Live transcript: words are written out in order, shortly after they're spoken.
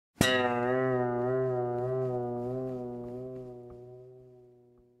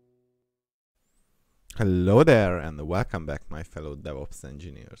Hello there and welcome back, my fellow DevOps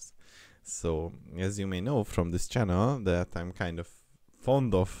engineers. So, as you may know from this channel, that I'm kind of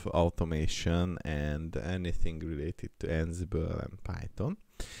fond of automation and anything related to Ansible and Python.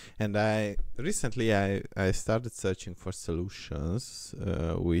 And recently I started searching for solutions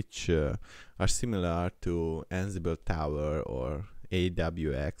which are similar to Ansible Tower or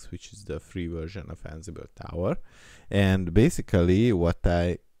AWX, which is the free version of Ansible Tower. And basically what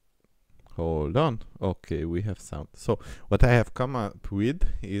I Hold on. Okay, we have sound. So what I have come up with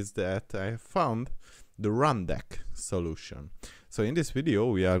is that I have found the Rundeck solution. So in this video,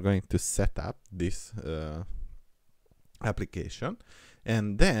 we are going to set up this application.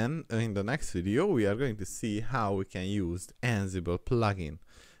 And then in the next video, we are going to see how we can use the Ansible plugin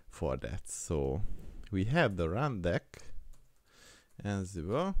for that. So we have the Rundeck,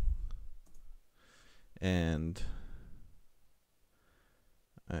 Ansible, and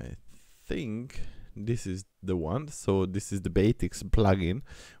I think this is the one. So this is the Basics plugin,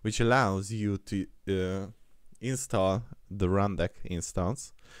 which allows you to install the Rundeck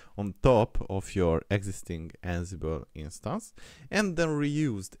instance on top of your existing Ansible instance and then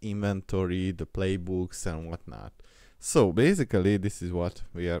reuse the inventory, the playbooks and whatnot. So basically this is what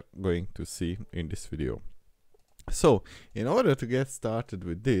we are going to see in this video. So in order to get started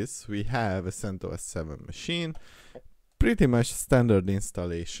with this, we have a CentOS7 machine, pretty much standard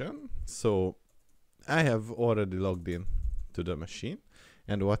installation. So I have already logged in to the machine,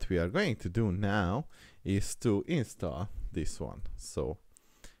 and what we are going to do now is to install this one. So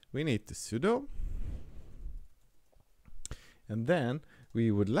we need to sudo, and then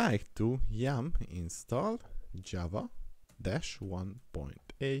we would like to yum install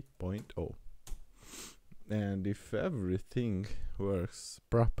java-1.8.0. and if everything works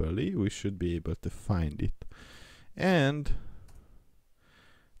properly, we should be able to find it. And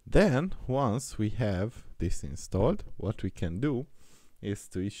then once we have this installed, what we can do is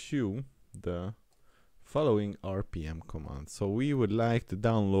to issue the following RPM command. So we would like to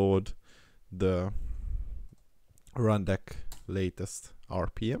download the Rundeck latest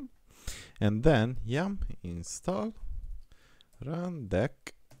RPM, and then yum install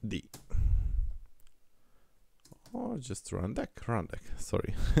rundeckd, or just Rundeck,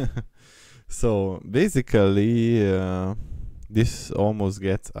 sorry. So basically this almost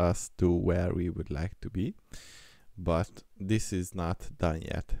gets us to where we would like to be, but this is not done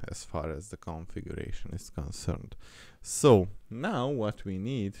yet as far as the configuration is concerned. So now what we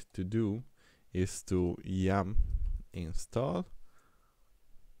need to do is to yum install.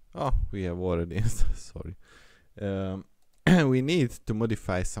 Oh, we have already installed, sorry. We need to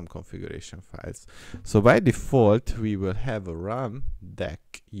modify some configuration files. So by default we will have a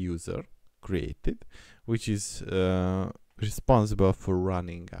Rundeck user created, which is responsible for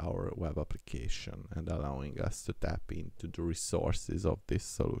running our web application and allowing us to tap into the resources of this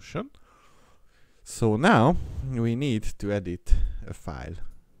solution. So now we need to edit a file,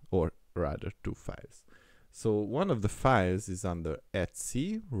 or rather two files. So one of the files is under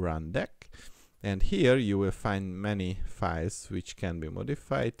etc rundeck, and here you will find many files which can be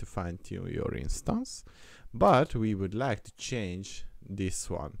modified to fine-tune your instance, but we would like to change this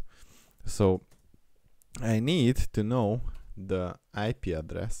one. So I need to know the IP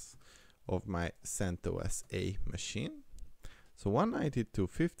address of my CentOS machine. So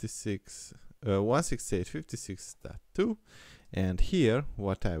 168.56.2, and here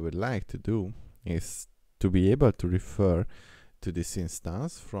what I would like to do is to be able to refer to this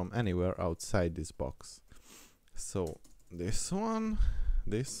instance from anywhere outside this box. So this one,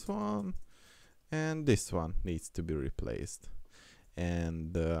 and this one needs to be replaced.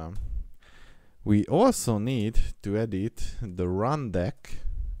 And we also need to edit the Rundeck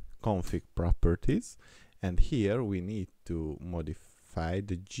config properties, and here we need to modify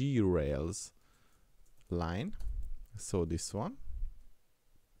the grails line, so this one.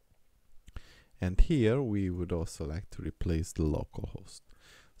 And here we would also like to replace the localhost.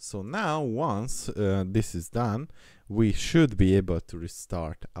 So now once this is done, we should be able to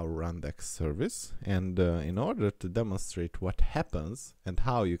restart our Rundeck service. And in order to demonstrate what happens and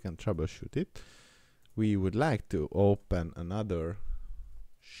how you can troubleshoot it, we would like to open another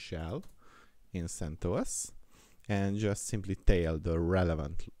shell in CentOS and just simply tail the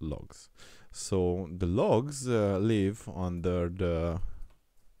relevant logs. So the logs live under the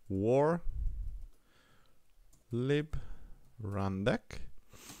war lib rundeck,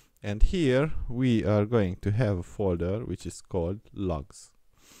 and here we are going to have a folder which is called logs.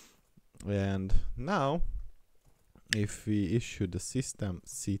 And now if we issue the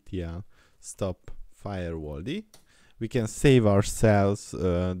systemctl stop firewall d, we can save ourselves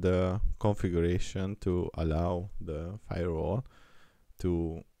the configuration to allow the firewall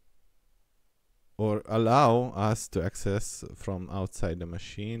to, or allow us to access from outside the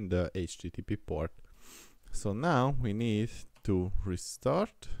machine the HTTP port. So now we need to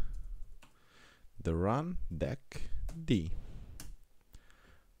restart the Rundeck D.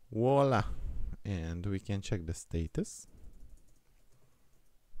 Voila! And we can check the status.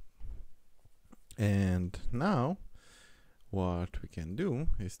 And now what we can do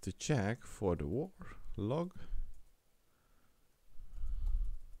is to check for the war log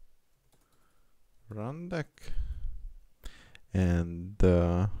Rundeck, and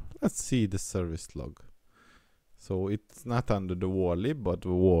let's see the service log. So it's not under the war lib but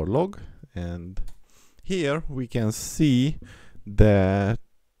the war log, and here we can see that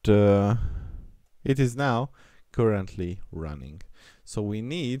it is now currently running. So we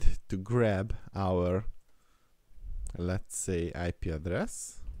need to grab our, let's say, IP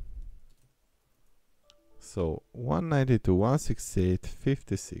address. So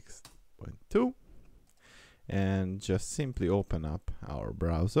 192.168.56.2, and just simply open up our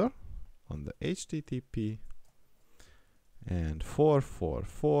browser on the HTTP and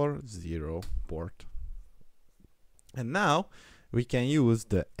 4440 port. And now we can use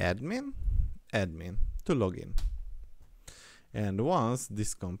the admin to log in. And once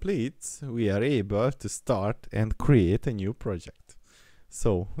this completes, we are able to start and create a new project.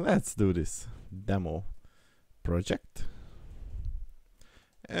 So let's do this demo project.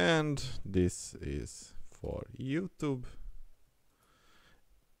 And this is for YouTube.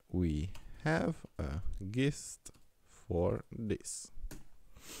 We have a gist for this.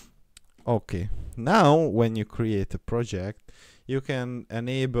 Okay, now when you create a project, you can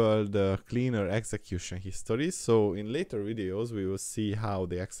enable the cleaner execution history. So in later videos we will see how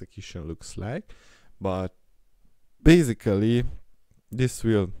the execution looks like, but basically this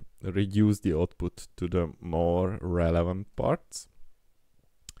will reduce the output to the more relevant parts.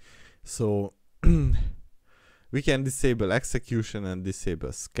 So we can disable execution and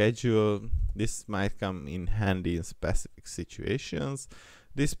disable schedule. This might come in handy in specific situations.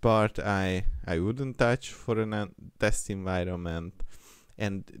 This part I wouldn't touch for a test environment.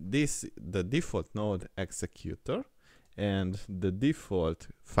 And this, the default node executor and the default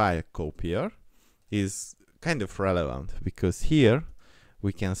file copier, is kind of relevant, because here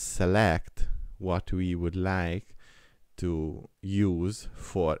we can select what we would like to use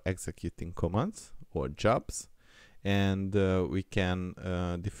for executing commands or jobs, and we can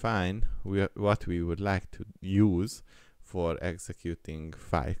define what we would like to use for executing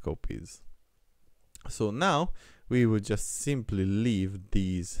file copies. So now we would just simply leave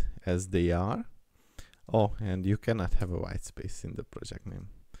these as they are. Oh, and you cannot have a white space in the project name.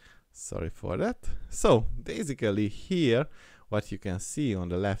 Sorry for that. So basically here what you can see on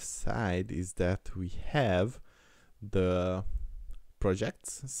the left side is that we have the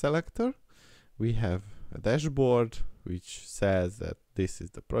projects selector. We have a dashboard which says that this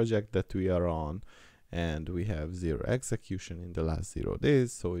is the project that we are on, and we have 0 execution in the last 0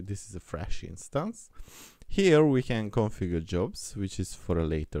 days, so this is a fresh instance. Here we can configure jobs, which is for a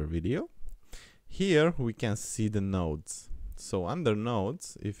later video. Here we can see the nodes. So under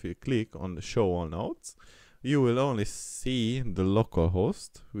nodes, if you click on the show all nodes, you will only see the local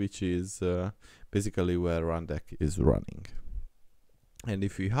host, which is basically where Rundeck is running. And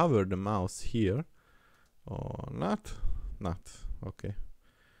if you hover the mouse here, or not, okay.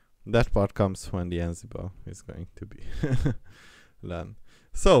 That part comes when the Ansible is going to be done.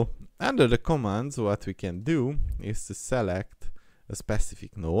 So under the commands, what we can do is to select a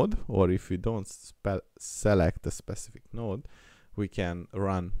specific node, or if we don't select a specific node, we can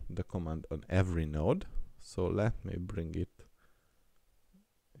run the command on every node. So let me bring it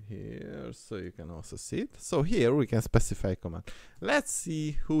here so you can also see it. So here we can specify command. Let's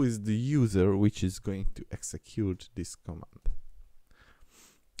see who is the user which is going to execute this command.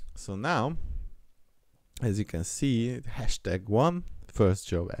 So now, as you can see, #1 first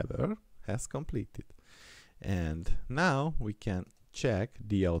job ever has completed. And now we can check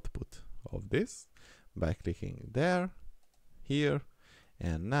the output of this by clicking there, here,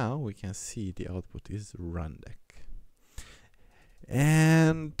 and now we can see the output is Rundeck.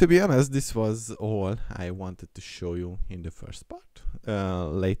 And to be honest, this was all I wanted to show you in the first part.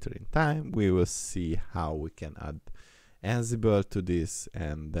 Later in time, we will see how we can add Ansible to this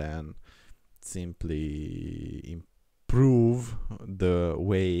and then simply improve the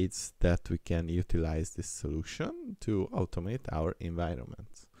ways that we can utilize this solution to automate our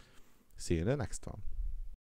environment. See you in the next one.